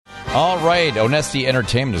All right, Onesti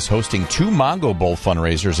Entertainment is hosting 2 Mongo Bowl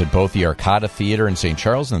fundraisers at both the Arcata Theater in St.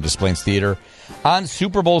 Charles and the Des Plaines Theater on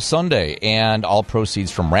Super Bowl Sunday. And all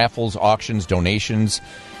proceeds from raffles, auctions, donations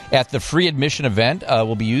at the free admission event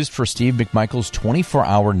will be used for Steve McMichael's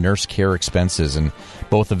 24-hour nurse care expenses. And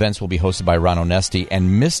both events will be hosted by Ron Onesti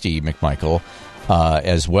and Misty McMichael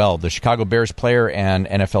as well. The Chicago Bears player and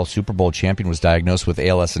NFL Super Bowl champion was diagnosed with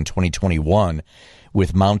ALS in 2021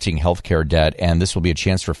 with mounting healthcare debt, and this will be a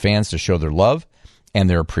chance for fans to show their love and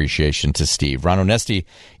their appreciation to Steve. Ron Onesti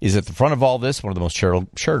is at the front of all this, one of the most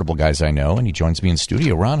charitable guys I know, and he joins me in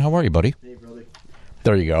studio. Ron, how are you, buddy? Hey, brother.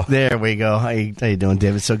 There you go. There we go. How you doing,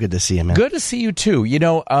 David? So good to see you, man. Good to see you, too. You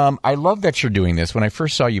know, I love that you're doing this. When I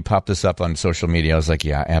first saw you pop this up on social media, I was like,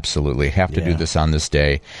 yeah, absolutely. Have to do this on this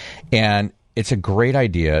day. And it's a great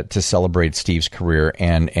idea to celebrate Steve's career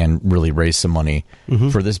and really raise some money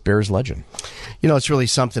for this Bears legend. You know, it's really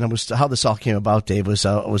something. How this all came about, Dave, was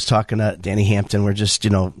I was talking to Danny Hampton. We're just,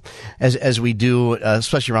 as we do,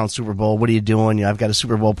 especially around Super Bowl, what are you doing? I've got a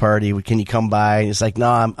Super Bowl party. Can you come by? And he's like, no,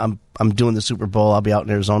 I'm doing the Super Bowl. I'll be out in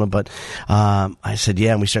Arizona. But I said,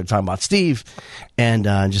 yeah. And we started talking about Steve and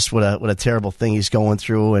just what a terrible thing he's going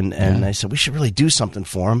through. And I said, we should really do something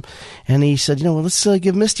for him. And he said, let's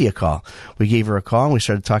give Misty a call. We gave her a call and we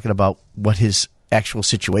started talking about what his actual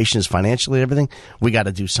situation is financially and everything. We got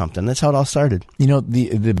to do something. That's how it all started. You know,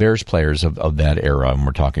 the Bears players of that era, and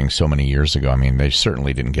we're talking so many years ago, I mean, they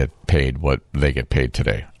certainly didn't get paid what they get paid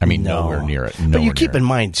today. I mean, nowhere near it. But you keep in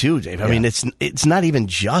mind, too, Dave, I mean, it's not even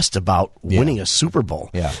just about winning a Super Bowl.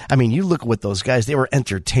 Yeah. I mean, you look at those guys, they were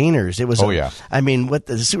entertainers. It was I mean, what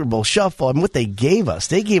the Super Bowl Shuffle, I mean, what they gave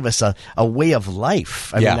us a way of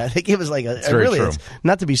life. I mean, they gave us like it's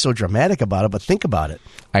not to be so dramatic about it, but think about it.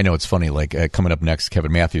 I know it's funny, like coming up next,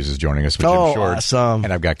 Kevin Matthews is joining us with Jim Shorts. Awesome.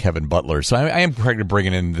 And I've got Kevin Butler. So I am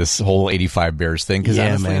bringing in this whole 85 Bears thing because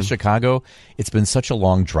honestly, in Chicago, it's been such a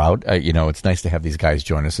long drought. It's nice to have these guys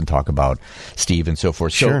join us and talk about Steve and so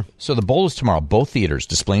forth. Sure. So the bowl is tomorrow. Both theaters,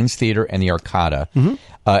 Des Plaines Theater and the Arcata.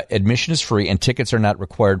 Admission is free, and tickets are not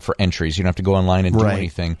required for entries. You don't have to go online and do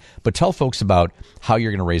anything. But tell folks about how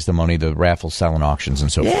you're going to raise the money, the raffles, silent auctions,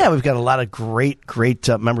 and so forth. Yeah, we've got a lot of great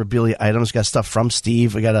memorabilia items. We've got stuff from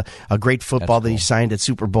Steve. We got a great football that he signed at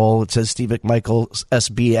Super Bowl. It says Steve McMichael,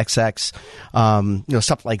 SBXX,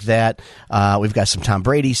 stuff like that. We've got some Tom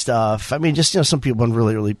Brady stuff. I mean, just, some people have been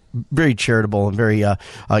really, really very charitable and very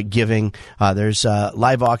giving. There's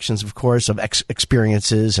live auctions, of course, of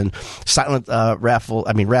experiences and silent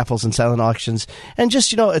raffles and silent auctions. And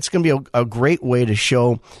just, it's going to be a great way to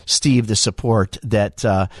show Steve the support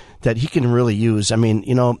that he can really use. I mean,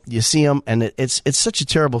 you see him, and it's such a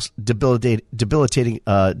terrible, debilitating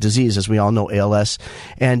disease, as we all know, ALS.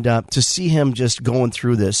 And to see him just going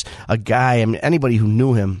through this, a guy, I mean, anybody who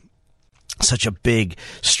knew him, such a big,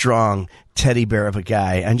 strong teddy bear of a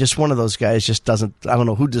guy, and just one of those guys just doesn't, I don't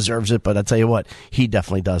know who deserves it, but I tell you what, he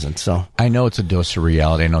definitely doesn't. So I know it's a dose of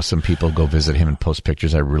reality. I know some people go visit him and post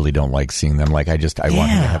pictures. I really don't like seeing them. Like I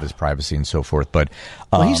want him to have his privacy and so forth. But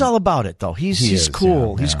he's all about it, though. He's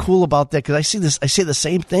cool. He's cool about that, because I say the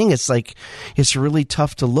same thing. It's like it's really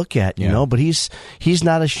tough to look at, you know. But he's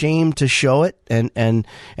not ashamed to show it, and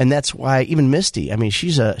that's why even Misty. I mean,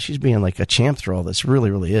 she's being like a champ through all this. Really,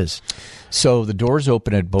 really is. So the doors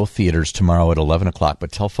open at both theaters tomorrow at 11 o'clock,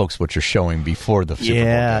 but tell folks what you're showing before the Super Bowl.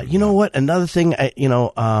 Yeah, you know what? Another thing,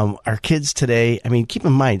 our kids today, I mean, keep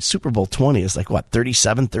in mind, Super Bowl 20 is like,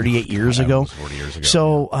 38 years ago? 40 years ago.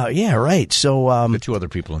 So, right. So the 2 other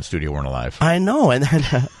people in the studio weren't alive. I know, and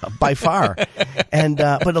by far. And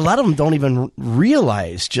but a lot of them don't even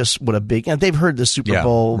realize just what a big, they've heard the Super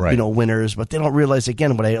Bowl, winners, but they don't realize,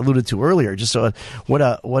 again, what I alluded to earlier, just what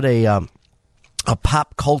a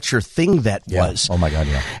pop culture thing that was. Oh, my God,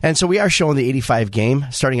 yeah. And so we are showing the 85 game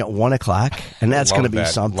starting at 1 o'clock, and that's going to be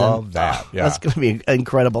something. Love that. Yeah. That's going to be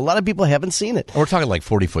incredible. A lot of people haven't seen it. We're talking like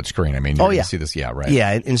 40-foot screen. I mean, you're going to see this. Yeah, right.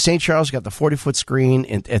 Yeah, in St. Charles, we got the 40-foot screen.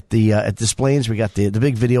 At Des Plaines, we got the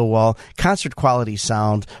big video wall, concert quality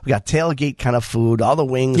sound. We got tailgate kind of food, all the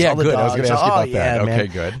wings, all the dogs. I was going to ask you about that. Man. Okay,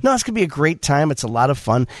 good. No, it's going to be a great time. It's a lot of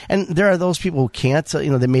fun. And there are those people who can't, they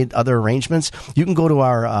made other arrangements. You can go to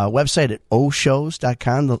our website at oshows.com.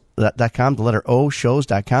 The letter O,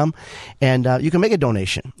 shows.com, and you can make a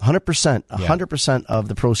donation. 100% of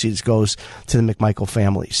the proceeds goes to the McMichael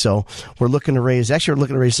family. So we're looking to raise,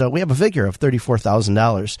 we have a figure of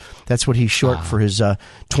 $34,000. That's what he's short for his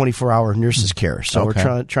 24-hour nurses care. So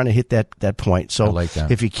we're trying to hit that point. So I like that.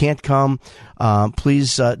 If you can't come,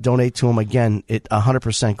 please donate to him. Again, it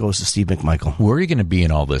 100% goes to Steve McMichael. Where are you going to be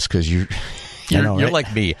in all this? Because you're You're right?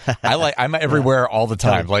 like me. I'm everywhere all the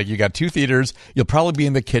time. Like, you got 2 theaters. You'll probably be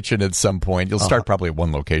in the kitchen at some point. You'll start probably at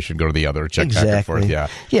one location, go to the other, check back and forth.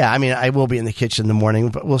 Yeah. I mean, I will be in the kitchen in the morning,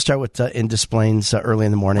 but we'll start with in Des Plaines early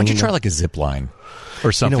in the morning. Why don't you try like a zip line?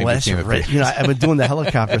 Or something. I've been doing the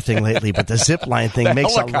helicopter thing lately, but the zip line thing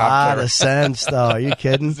makes a lot of sense, though. Are you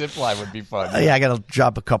kidding? Zip line would be fun. I got to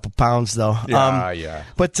drop a couple pounds, though. Yeah.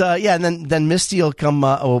 But and then Misty will come.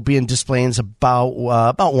 Will be in Des Plaines about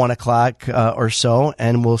 1 o'clock or so,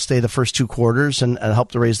 and we'll stay the first 2 quarters and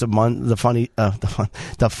help to raise the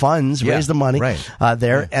funds, raise the money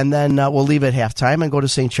there, and then we'll leave at halftime and go to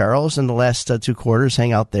St. Charles in the last 2 quarters,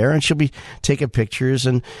 hang out there, and she'll be taking pictures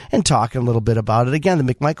and talking a little bit about it. Again,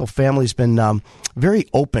 the McMichael family's been very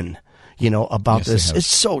open, about this. It's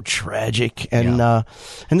so tragic, and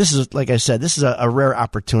this is, like I said, this is a rare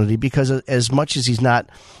opportunity, because as much as he's not,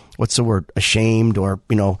 what's the word, ashamed, or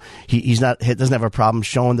he doesn't have a problem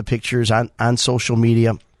showing the pictures on social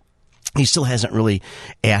media, he still hasn't really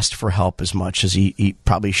asked for help as much as he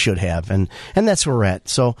probably should have. And that's where we're at.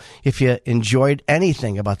 So if you enjoyed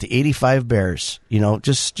anything about the 85 Bears,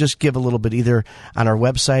 just give a little bit either on our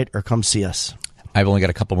website or come see us. I've only got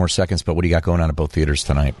a couple more seconds, but what do you got going on at both theaters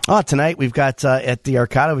tonight? Tonight we've got at the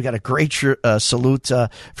Arcada, we got a great salute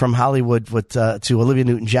from Hollywood to Olivia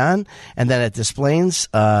Newton-John. And then at Des Plaines,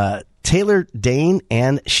 Taylor Dane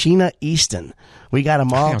and Sheena Easton. We got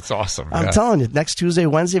them all. That's awesome. I'm telling you, next Tuesday,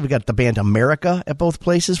 Wednesday, we got the band America at both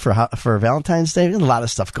places for Valentine's Day. A lot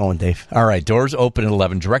of stuff going, Dave. All right, doors open at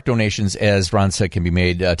 11. Direct donations, as Ron said, can be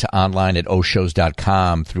made to online at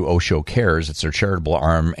oshows.com through Osho Cares. It's their charitable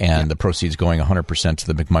arm, and the proceeds going 100% to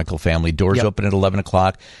the McMichael family. Doors open at 11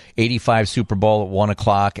 o'clock. 85 Super Bowl at 1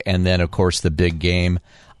 o'clock, and then, of course, the big game.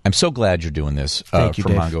 I'm so glad you're doing this Thank you, for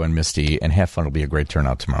Dave. Mongo and Misty, and have fun. It'll be a great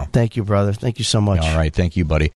turnout tomorrow. Thank you, brother. Thank you so much. All right. Thank you, buddy.